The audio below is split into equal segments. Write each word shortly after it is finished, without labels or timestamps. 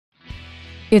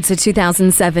It's a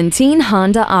 2017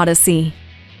 Honda Odyssey.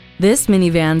 This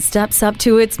minivan steps up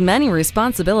to its many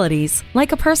responsibilities,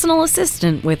 like a personal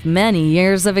assistant with many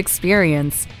years of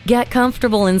experience. Get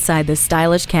comfortable inside this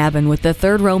stylish cabin with the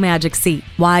third-row magic seat,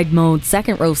 wide-mode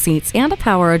second-row seats, and a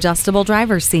power-adjustable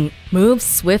driver's seat. Move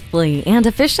swiftly and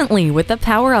efficiently with the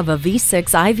power of a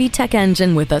V6 i-VTEC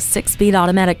engine with a 6-speed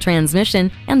automatic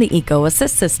transmission and the Eco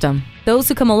Assist system. Those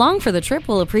who come along for the trip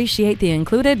will appreciate the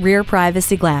included rear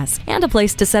privacy glass and a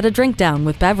place to set a drink down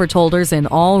with beverage holders in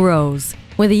all rows.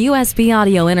 With a USB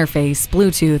audio interface,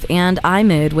 Bluetooth, and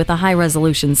iMid with a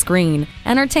high-resolution screen,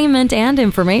 entertainment and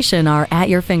information are at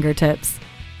your fingertips.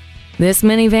 This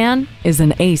minivan is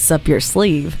an ace up your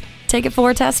sleeve. Take it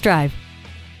for a test drive.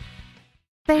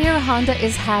 Thayer Honda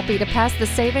is happy to pass the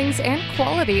savings and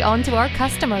quality on to our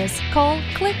customers. Call,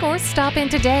 click, or stop in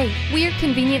today. We are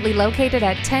conveniently located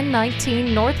at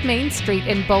 1019 North Main Street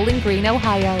in Bowling Green,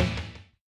 Ohio.